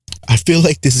I feel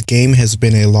like this game has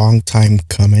been a long time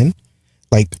coming.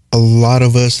 Like a lot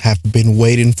of us have been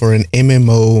waiting for an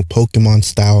MMO Pokemon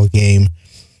style game,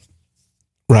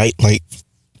 right? Like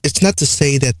it's not to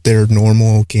say that their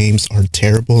normal games are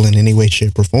terrible in any way,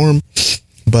 shape, or form,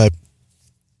 but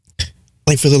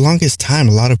like for the longest time,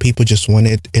 a lot of people just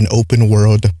wanted an open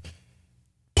world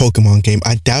Pokemon game.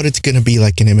 I doubt it's going to be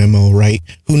like an MMO, right?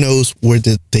 Who knows where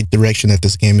the direction that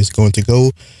this game is going to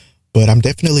go, but I'm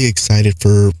definitely excited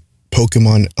for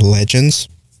Pokemon Legends.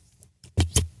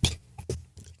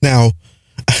 Now,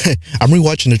 I'm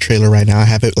rewatching the trailer right now. I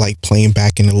have it like playing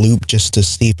back in a loop just to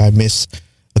see if I miss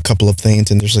a couple of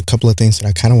things, and there's a couple of things that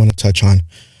I kind of want to touch on.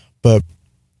 But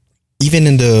even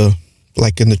in the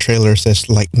trailer, it says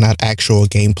like not actual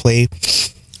gameplay,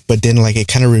 but then like it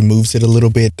kind of removes it a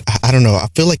little bit. I don't know. I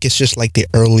feel like it's just like the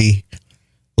early,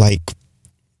 like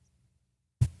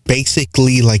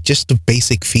basically like just the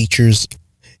basic features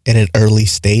at an early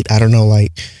state. I don't know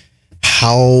like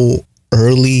how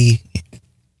early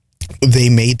they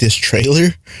made this trailer,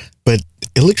 but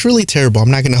it looks really terrible.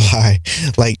 I'm not gonna lie.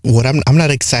 Like what I'm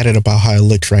not excited about how it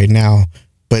looks right now,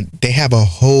 but they have a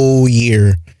whole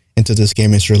year into this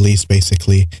game is released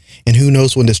basically, and who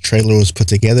knows when this trailer was put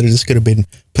together. This could have been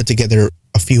put together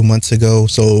a few months ago,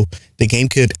 so the game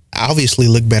could obviously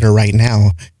look better right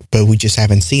now, but we just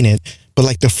haven't seen it. But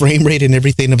like the frame rate and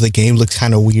everything of the game looks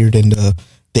kind of weird, and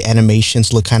the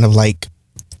animations look kind of like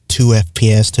 2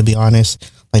 FPS, to be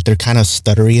honest. Like they're kind of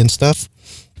stuttery and stuff.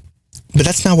 But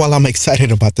that's not why I'm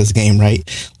excited about this game, right?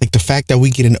 Like the fact that we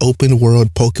get an open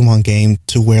world Pokemon game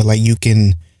to where like you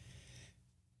can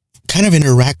kind of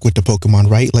interact with the Pokemon,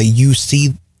 right? Like you see,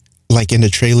 like in the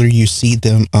trailer, you see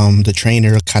them, the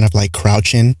trainer kind of like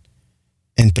crouching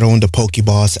and throwing the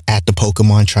Pokeballs at the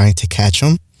Pokemon, trying to catch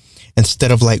them,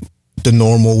 instead of like the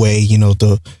normal way, you know,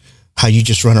 how you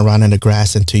just run around in the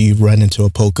grass until you run into a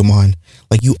Pokemon.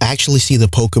 Like you actually see the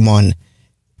Pokemon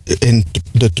in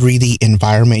the 3D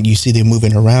environment. You see them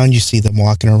moving around, you see them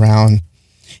walking around,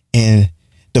 and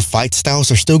the fight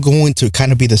styles are still going to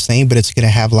kind of be the same, but it's going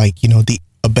to have like, you know,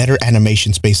 a better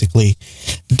animations basically.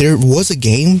 There was a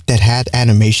game that had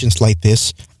animations like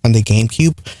this on the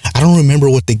GameCube. I don't remember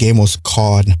what the game was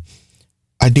called.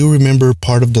 I do remember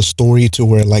part of the story to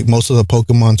where like most of the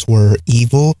Pokemons were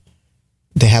evil.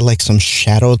 They had like some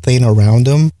shadow thing around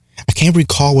them. I can't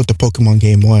recall what the Pokemon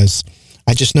game was.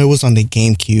 I just know it was on the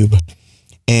GameCube,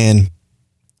 and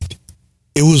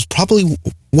it was probably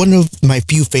one of my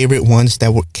few favorite ones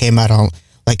that came out on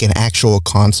like an actual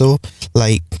console.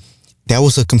 Like that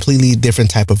was a completely different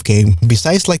type of game.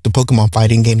 Besides like the Pokemon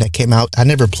fighting game that came out, I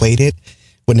never played it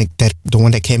when the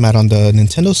one that came out on the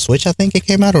Nintendo Switch, I think it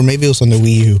came out, or maybe it was on the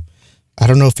Wii U. I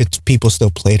don't know if people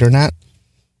still played or not.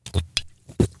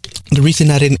 The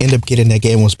reason I didn't end up getting that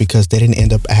game was because they didn't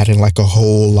end up adding like a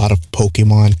whole lot of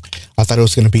Pokemon. I thought it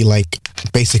was going to be like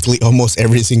basically almost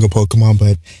every single Pokemon,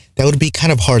 but that would be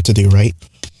kind of hard to do, right?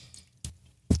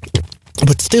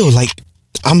 But still, like,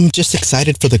 I'm just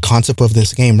excited for the concept of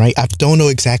this game, right? I don't know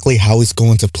exactly how it's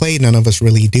going to play. None of us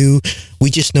really do. We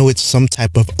just know it's some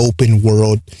type of open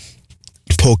world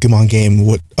Pokemon game,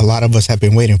 what a lot of us have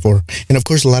been waiting for. And of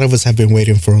course, a lot of us have been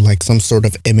waiting for like some sort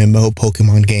of MMO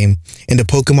Pokemon game in the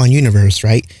Pokemon universe,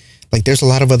 right? Like there's a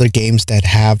lot of other games that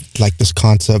have like this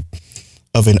concept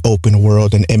of an open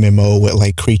world and MMO with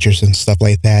like creatures and stuff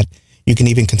like that. You can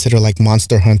even consider like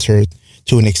Monster Hunter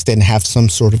to an extent have some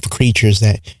sort of creatures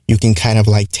that you can kind of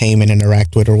like tame and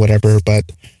interact with or whatever. But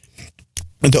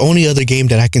the only other game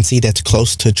that I can see that's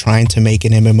close to trying to make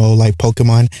an MMO like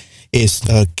Pokemon is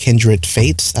Kindred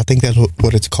Fates. I think that's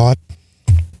what it's called.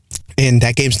 And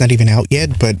that game's not even out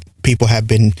yet, but people have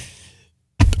been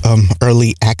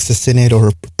early accessing it,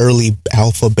 or early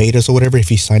alpha betas or whatever, if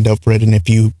you signed up for it and if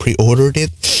you pre-ordered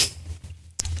it.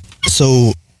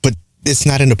 So, but it's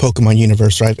not in the Pokemon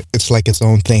universe, right? It's like its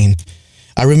own thing.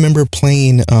 I remember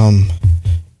playing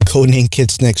Codename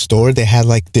Kids Next Door. They had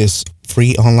like this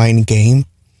free online game,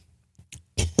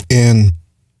 and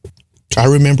I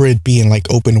remember it being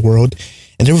like open world,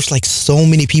 and there was like so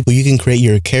many people. You can create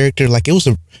your character. Like it was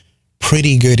a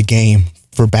pretty good game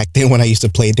for back then when I used to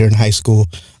play it there in high school.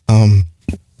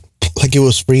 Like it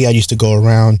was free. I used to go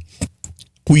around.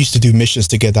 We used to do missions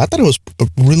together. I thought it was a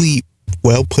really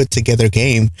well put together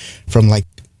game from like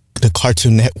the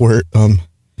Cartoon Network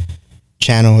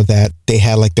channel that they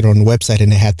had like their own website,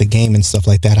 and they had the game and stuff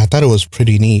like that. I thought it was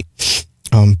pretty neat.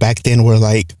 Back then, where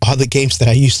like all the games that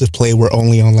I used to play were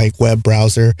only on like web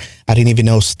browser. I didn't even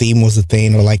know Steam was a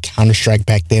thing, or like Counter-Strike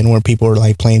back then, where people were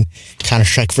like playing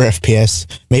Counter-Strike for FPS.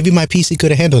 Maybe my PC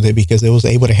could have handled it because it was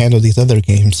able to handle these other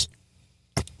games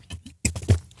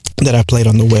that I played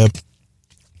on the web.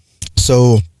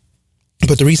 So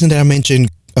But the reason that I mentioned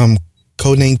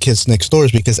Codename Kids Next Door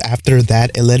is because after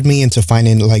that, it led me into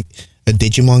finding like a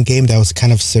Digimon game that was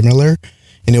kind of similar,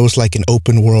 and it was like an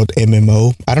open world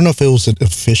MMO. I don't know if it was an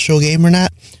official game or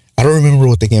not. I don't remember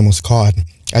what the game was called.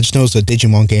 I just know it's a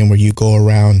Digimon game where you go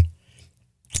around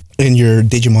and your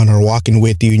Digimon are walking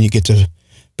with you, and you get to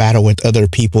battle with other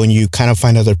people, and you kind of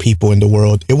find other people in the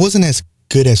world. It wasn't as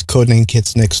good as Codename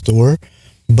Kids Next Door,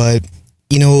 but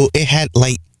you know, it had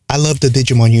like, I love the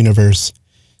Digimon universe.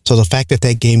 So the fact that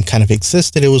that game kind of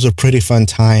existed, it was a pretty fun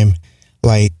time,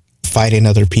 like fighting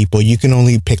other people. You can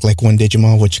only pick like one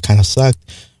Digimon, which kind of sucked.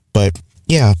 But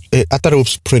yeah, I thought it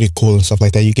was pretty cool and stuff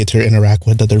like that. You get to interact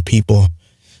with other people.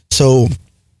 So,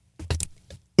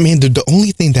 I mean, the only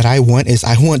thing that I want is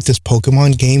I want this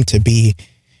Pokemon game to be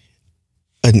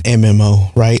an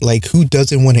MMO, right? Like, who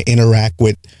doesn't want to interact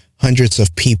with hundreds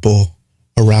of people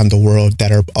around the world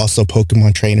that are also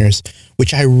Pokemon trainers,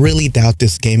 which I really doubt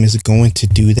this game is going to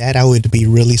do that. I would be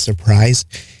really surprised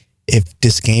if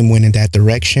this game went in that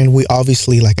direction. We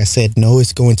obviously, like I said, know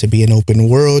it's going to be an open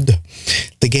world.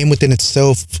 The game within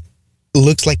itself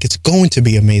looks like it's going to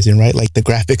be amazing, right? Like, the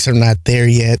graphics are not there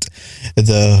yet.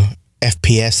 The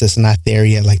FPS is not there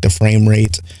yet, like the frame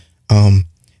rate.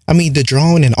 I mean, the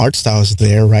drawing and art style is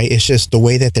there, right? It's just the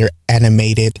way that they're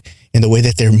animated and the way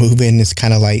that they're moving is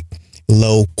kind of like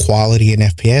low quality in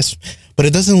FPS, but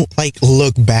it doesn't like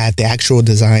look bad. The actual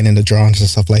design and the drawings and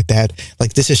stuff like that,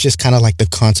 like, this is just kind of like the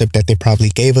concept that they probably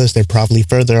gave us. They're probably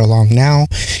further along now,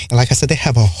 and like I said, they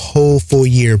have a whole full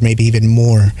year, maybe even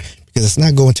more, because it's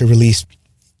not going to release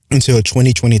until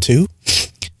 2022.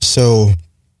 So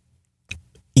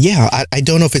yeah, I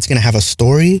don't know if it's going to have a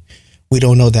story. We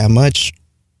don't know that much.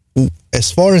 As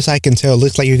far as I can tell, it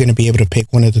looks like you're going to be able to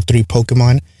pick one of the 3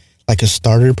 Pokemon, like a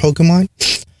starter Pokemon,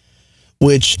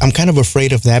 which I'm kind of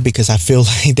afraid of that, because I feel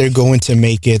like they're going to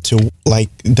make it to like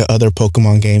the other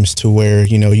Pokemon games, to where,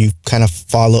 you know, you kind of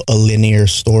follow a linear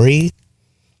story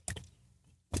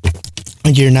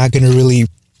and you're not going to really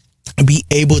be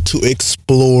able to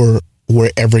explore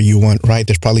wherever you want, right?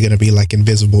 There's probably going to be like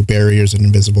invisible barriers and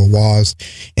invisible walls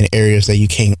and areas that you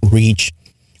can't reach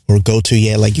or go to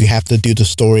yet. Like, you have to do the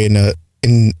story in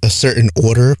a certain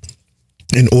order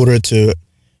in order to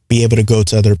be able to go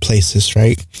to other places,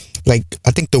 right? Like,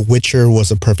 I think The Witcher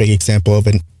was a perfect example of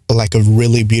like a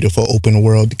really beautiful open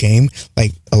world game.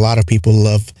 Like, a lot of people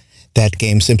love that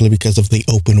game simply because of the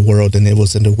open world, and it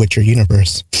was in the Witcher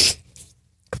universe.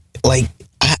 Like,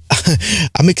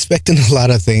 I'm expecting a lot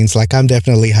of things. Like, I'm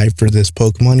definitely hyped for this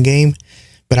Pokemon game,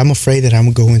 but I'm afraid that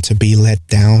I'm going to be let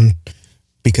down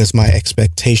because my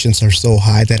expectations are so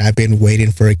high that I've been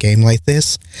waiting for a game like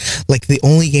this. Like, the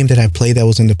only game that I played that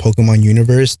was in the Pokemon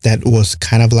universe that was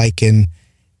kind of like an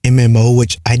MMO,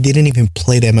 which I didn't even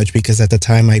play that much because at the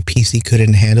time my PC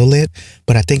couldn't handle it,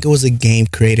 but I think it was a game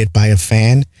created by a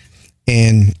fan,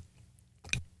 and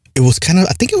it was kind of,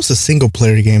 I think it was a single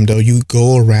player game though. You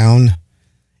go around,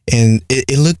 and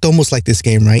it looked almost like this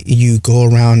game, right? You go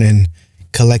around and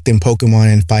collecting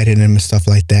Pokemon and fighting them and stuff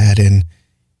like that, and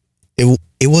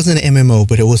it wasn't an MMO,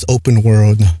 but it was open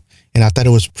world, and I thought it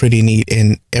was pretty neat.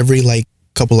 And every like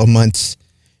couple of months,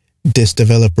 this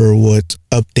developer would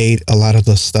update a lot of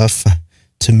the stuff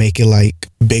to make it like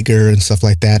bigger and stuff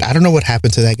like that. I don't know what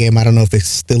happened to that game. I don't know if it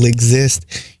still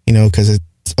exists, you know, because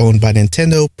it's owned by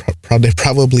Nintendo. They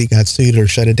probably got sued or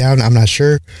shut it down. I'm not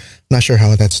sure. I'm not sure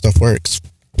how that stuff works.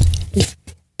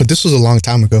 But this was a long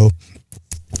time ago.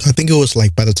 I think it was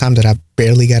like by the time that I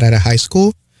barely got out of high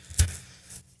school.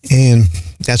 And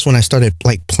that's when I started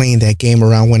like playing that game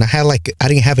around, when I had like, I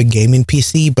didn't have a gaming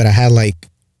PC, but I had like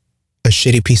a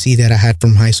shitty PC that I had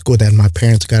from high school that my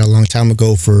parents got a long time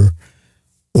ago for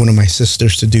one of my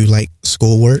sisters to do like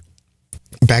schoolwork.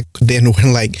 Back then,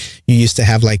 when like you used to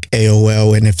have like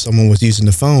AOL, and if someone was using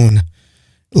the phone,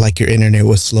 like your internet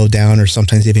would slow down or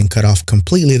sometimes even cut off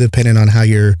completely, depending on how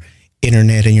your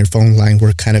internet and your phone line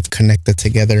were kind of connected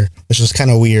together, which was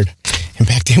kind of weird. And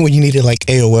back then, when you needed like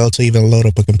AOL to even load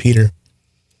up a computer.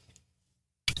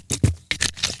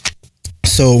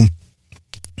 So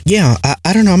yeah,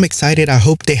 I don't know. I'm excited. I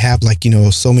hope they have like, you know,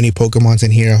 so many Pokemons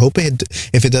in here. I hope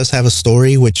if it does have a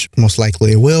story, which most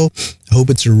likely it will, I hope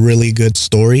it's a really good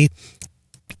story.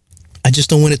 I just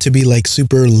don't want it to be like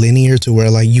super linear to where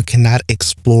like you cannot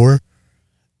explore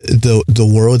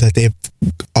the world that they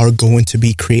are going to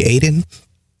be creating.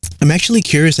 I'm actually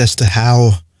curious as to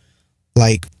how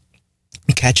like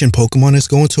catching Pokemon is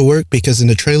going to work, because in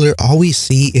the trailer, all we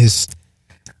see is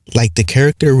like the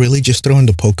character really just throwing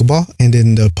the Pokeball, and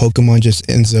then the Pokemon just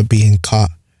ends up being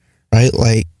caught, right?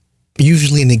 Like,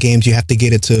 usually in the games, you have to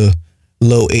get it to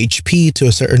low HP to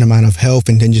a certain amount of health,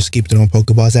 and then just keep throwing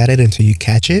Pokeballs at it until you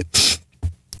catch it.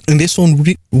 And this one,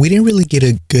 we didn't really get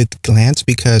a good glance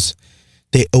because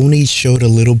they only showed a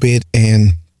little bit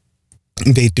and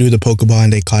they threw the Pokeball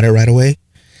and they caught it right away.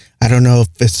 I don't know if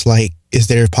it's like, is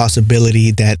there a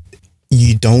possibility that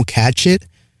you don't catch it?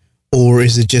 Or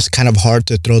is it just kind of hard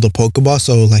to throw the Pokeball?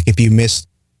 So, like, if you miss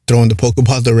throwing the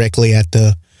Pokeball directly at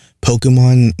the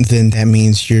Pokemon, then that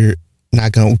means you're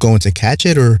not going to catch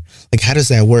it? Or, like, how does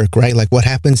that work, right? Like, what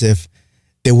happens if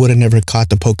they would have never caught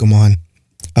the Pokemon?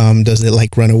 Does it,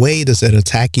 like, run away? Does it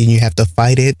attack you and you have to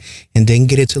fight it and then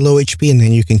get it to low HP and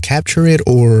then you can capture it?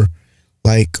 Or,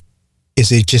 like,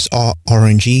 is it just all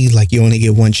RNG? Like, you only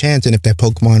get one chance, and if that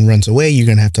Pokemon runs away, you're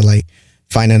going to have to, like,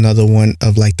 find another one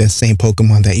of, like, that same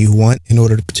Pokemon that you want in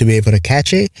order to be able to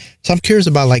catch it. So I'm curious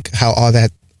about, like, how all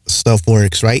that stuff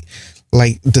works, right?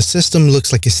 Like, the system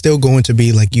looks like it's still going to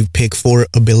be, like, you pick 4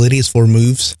 abilities, 4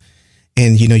 moves,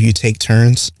 and, you know, you take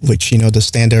turns, which, you know, the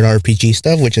standard RPG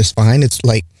stuff, which is fine. It's,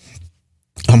 like,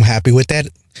 I'm happy with that.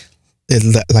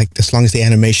 Like, as long as the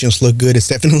animations look good, it's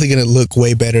definitely going to look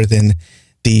way better than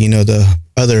the, you know, the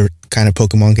other kind of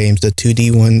Pokemon games, the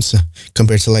 2D ones,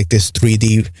 compared to, like, this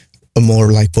 3D, a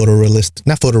more, like,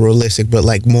 not photorealistic, but,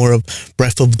 like, more of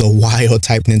Breath of the Wild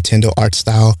type Nintendo art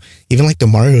style. Even, like, the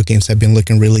Mario games have been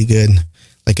looking really good,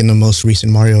 like in the most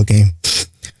recent Mario game.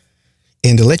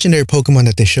 And the legendary Pokemon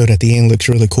that they showed at the end looks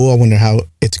really cool. I wonder how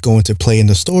it's going to play in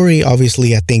the story.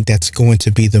 Obviously, I think that's going to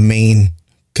be the main,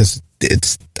 because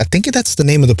I think that's the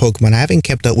name of the Pokemon. I haven't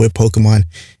kept up with Pokemon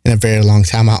in a very long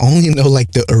time. I only know,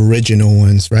 like, the original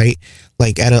ones, right?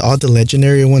 Like, out of all the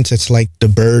legendary ones, it's like the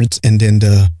birds and then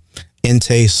the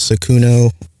Entei,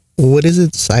 Sukuno. What is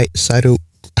it? Saito.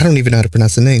 I don't even know how to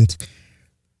pronounce the names.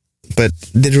 But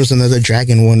there was another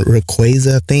dragon one,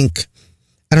 Rayquaza, I think.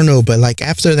 I don't know, but, like,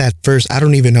 after that first, I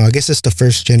don't even know. I guess it's the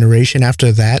first generation.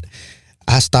 After that,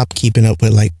 I stopped keeping up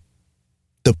with, like,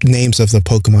 the names of the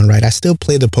Pokemon, right? I still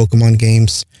play the Pokemon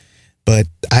games, but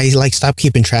I, like, stopped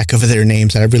keeping track of their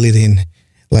names. I really didn't,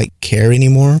 like, care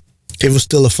anymore. It was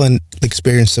still a fun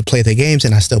experience to play the games,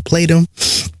 and I still played them.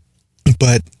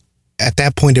 But at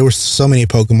that point, there were so many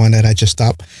Pokemon that I just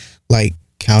stopped, like,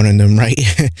 counting them, right?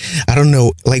 I don't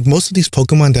know. Like, most of these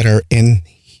Pokemon that are in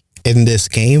this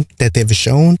game that they've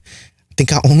shown, I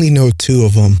think I only know 2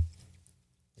 of them.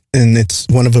 And it's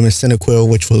one of them is Cyndaquil,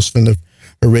 which was from the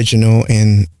original,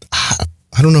 and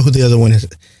I don't know who the other one is.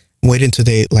 Wait until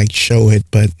they, like, show it,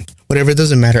 but whatever, it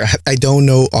doesn't matter. I don't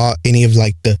know any of,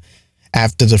 like, the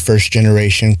after the first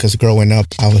generation, because growing up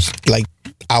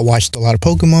I watched a lot of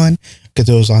Pokemon because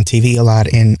it was on TV a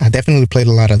lot, and I definitely played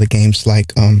a lot of the games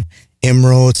like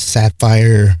Emerald,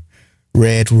 Sapphire,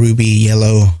 Red, Ruby,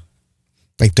 Yellow,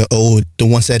 like the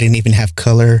ones that didn't even have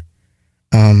color.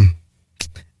 Man,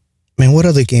 what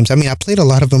other games? I mean, I played a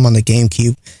lot of them on the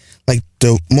GameCube. Like,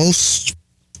 the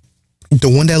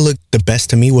one that looked the best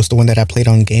to me was the one that I played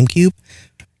on GameCube,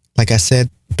 like I said,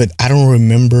 but I don't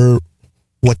remember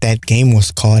what that game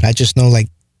was called. I just know, like,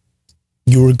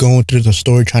 you were going through the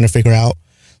story trying to figure out,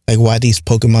 like, why these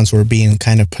Pokemons were being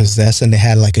kind of possessed, and they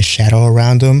had, like, a shadow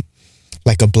around them,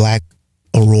 like a black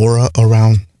aurora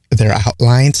around their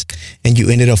outlines, and you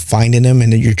ended up finding them,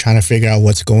 and then you're trying to figure out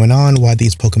what's going on, why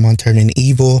these Pokemon turning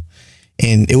evil.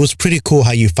 And it was pretty cool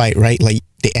how you fight, right? Like,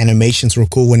 the animations were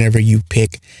cool whenever you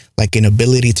pick, like, an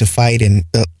ability to fight, and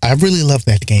I really love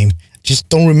that game. Just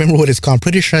don't remember what it's called. I'm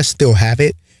pretty sure I still have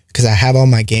it, because I have all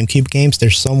my GameCube games. They're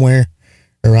somewhere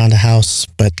around the house,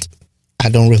 but I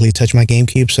don't really touch my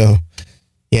GameCube, so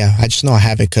yeah, I just know I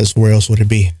have it, because where else would it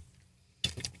be?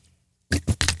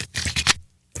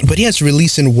 But yeah, it's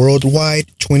releasing worldwide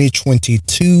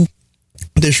 2022.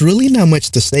 There's really not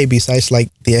much to say besides, like,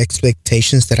 the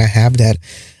expectations that I have, that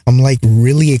I'm, like,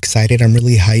 really excited. I'm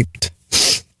really hyped.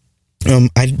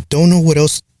 I don't know what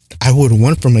else I would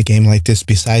want from a game like this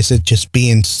besides it just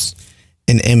being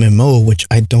an MMO, which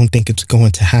I don't think it's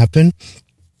going to happen.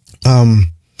 I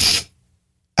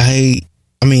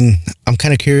mean, I'm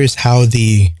kind of curious how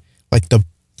the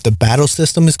battle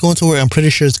system is going to work. I'm pretty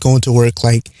sure it's going to work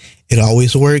like it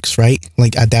always works, right?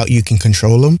 Like, I doubt you can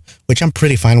control them, which I'm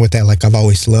pretty fine with that. Like, I've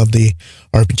always loved the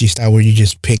RPG style where you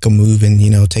just pick a move and, you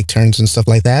know, take turns and stuff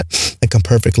like that. Like, I'm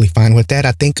perfectly fine with that.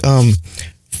 I think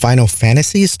Final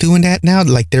Fantasy is doing that now.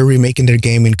 Like, they're remaking their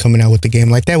game and coming out with the game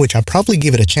like that, which I'll probably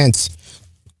give it a chance.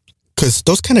 Because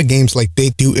those kind of games, like, they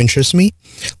do interest me.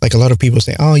 Like, a lot of people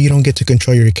say, oh, you don't get to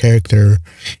control your character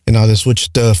and all this,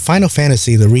 which the Final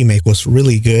Fantasy, the remake, was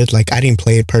really good. Like, I didn't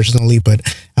play it personally, but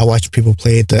I watched people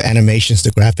play it. The animations,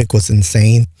 the graphic was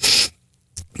insane.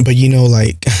 But, you know,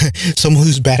 like, someone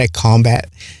who's bad at combat,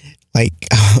 Like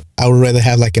I would rather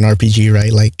have like an RPG,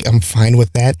 right? Like I'm fine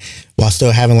with that while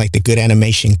still having like the good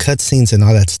animation, cutscenes, and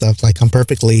all that stuff. Like I'm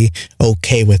perfectly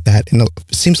okay with that. And it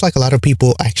seems like a lot of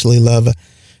people actually love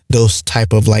those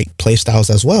type of like play styles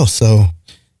as well. So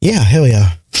yeah, hell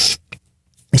yeah.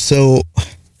 So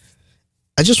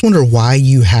I just wonder why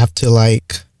you have to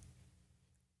like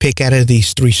pick out of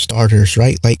these three starters,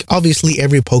 right? Like obviously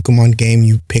every Pokemon game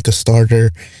you pick a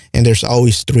starter and there's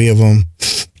always three of them,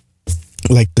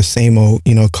 like the same old,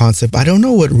 concept. I don't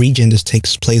know what region this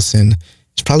takes place in.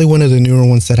 It's probably one of the newer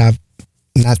ones that I'm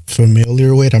not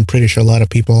familiar with. I'm pretty sure a lot of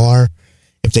people are,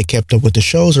 if they kept up with the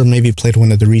shows or maybe played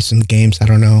one of the recent games. I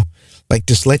don't know. Like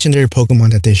this legendary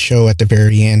Pokemon that they show at the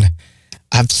very end,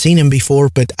 I've seen him before,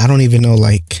 but I don't even know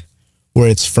like where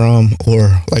it's from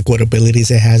or like what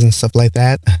abilities it has and stuff like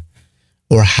that,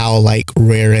 or how like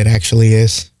rare it actually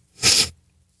is.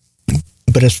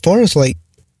 But as far as like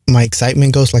my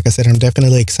excitement goes, like I said, I'm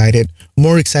definitely excited.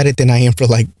 More excited than I am for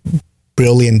like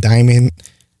Brilliant Diamond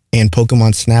and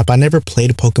Pokemon Snap. I never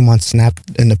played Pokemon Snap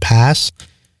in the past,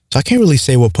 so I can't really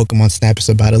say what Pokemon Snap is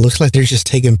about. It looks like they're just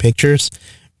taking pictures,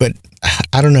 but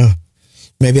I don't know.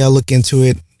 Maybe I'll look into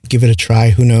it, give it a try.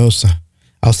 Who knows?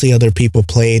 I'll see other people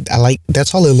play it.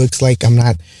 That's all it looks like. I'm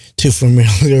not too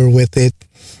familiar with it.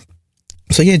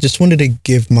 So yeah, just wanted to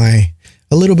give a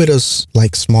little bit of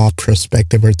like small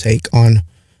perspective or take on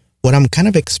what I'm kind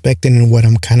of expecting and what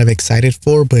I'm kind of excited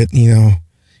for. But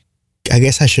I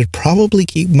guess I should probably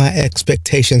keep my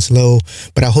expectations low,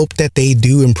 but I hope that they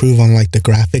do improve on like the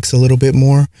graphics a little bit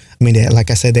more. I mean, like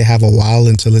I said, they have a while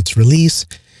until it's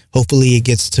released. Hopefully it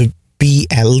gets to be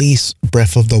at least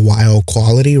Breath of the Wild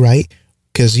quality, right?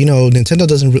 Because,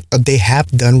 Nintendo they have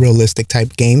done realistic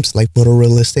type games, like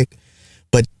photorealistic,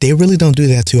 but they really don't do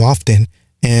that too often.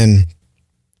 And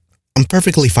I'm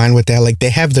perfectly fine with that. Like they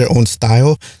have their own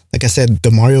style. Like I said,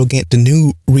 the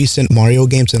new recent Mario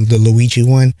games and the Luigi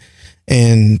one,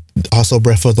 and also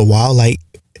Breath of the Wild, like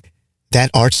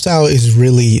that art style is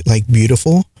really like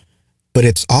beautiful, but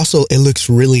it looks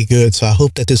really good. So I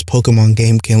hope that this Pokemon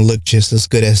game can look just as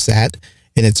good as that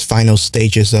in its final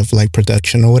stages of like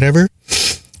production or whatever.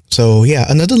 So yeah,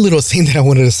 another little thing that I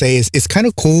wanted to say is it's kind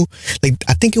of cool. Like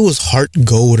I think it was Heart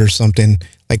Gold or something,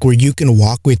 like where you can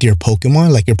walk with your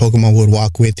Pokemon, like your Pokemon would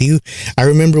walk with you. I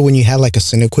remember when you had like a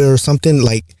Cyndaquil or something,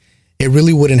 like it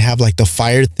really wouldn't have like the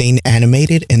fire thing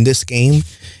animated. In this game,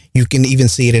 you can even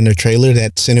see it in the trailer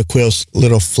that Cyndaquil's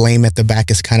little flame at the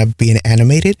back is kind of being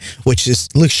animated, which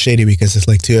just looks shady because it's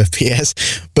like 2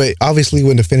 FPS. But obviously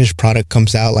when the finished product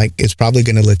comes out, like it's probably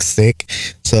going to look sick.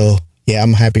 So yeah,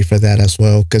 I'm happy for that as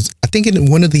well. Because I think in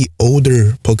one of the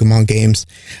older Pokemon games,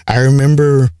 I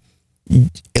remember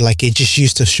like it just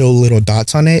used to show little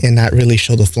dots on it and not really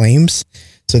show the flames.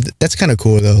 So that's kind of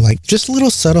cool though. Like just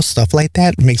little subtle stuff like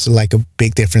that makes it like a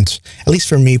big difference, at least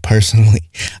for me personally.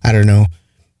 I don't know.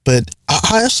 But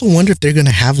I also wonder if they're going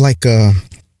to have like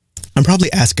I'm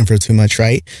probably asking for too much,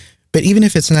 right? But even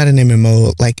if it's not an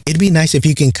MMO, like it'd be nice if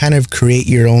you can kind of create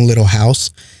your own little house.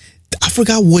 I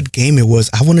forgot what game it was.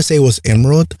 I want to say it was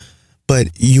Emerald, but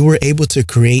you were able to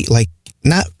create like,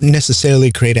 not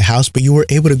necessarily create a house, but you were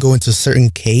able to go into certain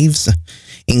caves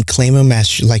and claim them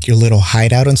as like your little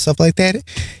hideout and stuff like that.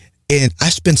 And I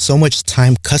spent so much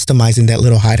time customizing that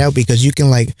little hideout because you can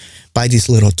like buy these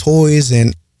little toys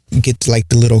and get like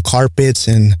the little carpets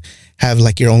and have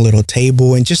like your own little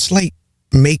table and just like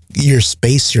make your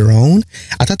space your own.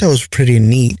 I thought that was pretty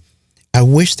neat. I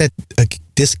wish that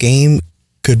this game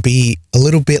could be a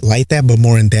little bit like that, but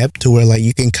more in depth, to where like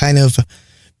you can kind of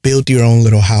build your own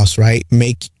little house, right?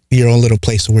 Make your own little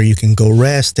place where you can go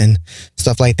rest and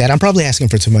stuff like that. I'm probably asking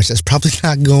for too much. That's probably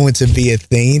not going to be a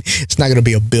thing. It's not going to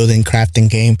be a building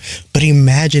crafting game. But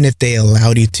imagine if they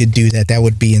allowed you to do that. That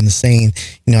would be insane.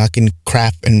 I can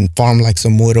craft and farm like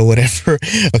some wood or whatever.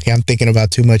 Okay, I'm thinking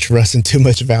about too much Rust and too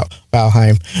much about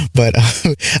Valheim. But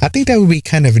I think that would be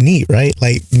kind of neat, right?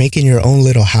 Like making your own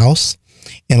little house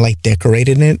and like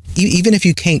decorating it, even if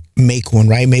you can't make one,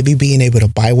 right? Maybe being able to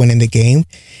buy one in the game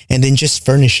and then just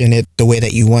furnishing it the way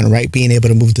that you want, right? Being able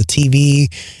to move the TV,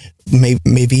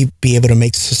 maybe be able to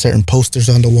make certain posters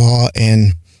on the wall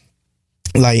and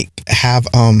like have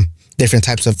different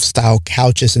types of style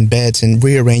couches and beds and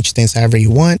rearrange things however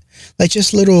you want. Like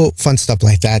just little fun stuff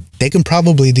like that. They can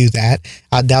probably do that.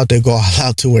 I doubt they'll go all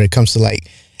out to where it comes to like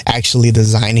actually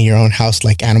designing your own house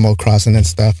like Animal Crossing and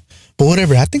stuff. But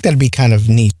whatever, I think that'd be kind of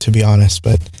neat, to be honest.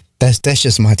 But that's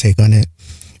just my take on it.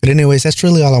 But anyways, that's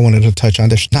really all I wanted to touch on.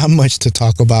 There's not much to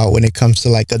talk about when it comes to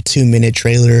like a 2-minute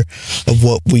trailer of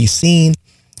what we've seen.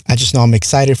 I just know I'm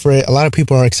excited for it. A lot of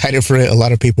people are excited for it. A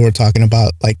lot of people are talking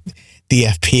about like the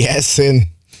FPS and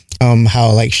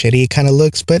how like shitty it kind of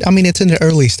looks, but I mean, it's in the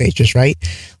early stages, right?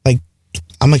 Like,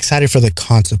 I'm excited for the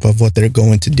concept of what they're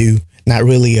going to do, not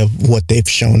really of what they've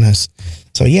shown us.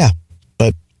 So yeah,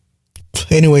 but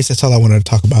anyways, that's all I wanted to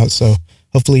talk about. So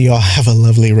hopefully y'all have a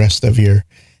lovely rest of your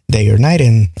day or night,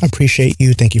 and I appreciate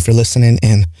you. Thank you for listening,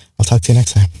 and I'll talk to you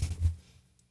next time.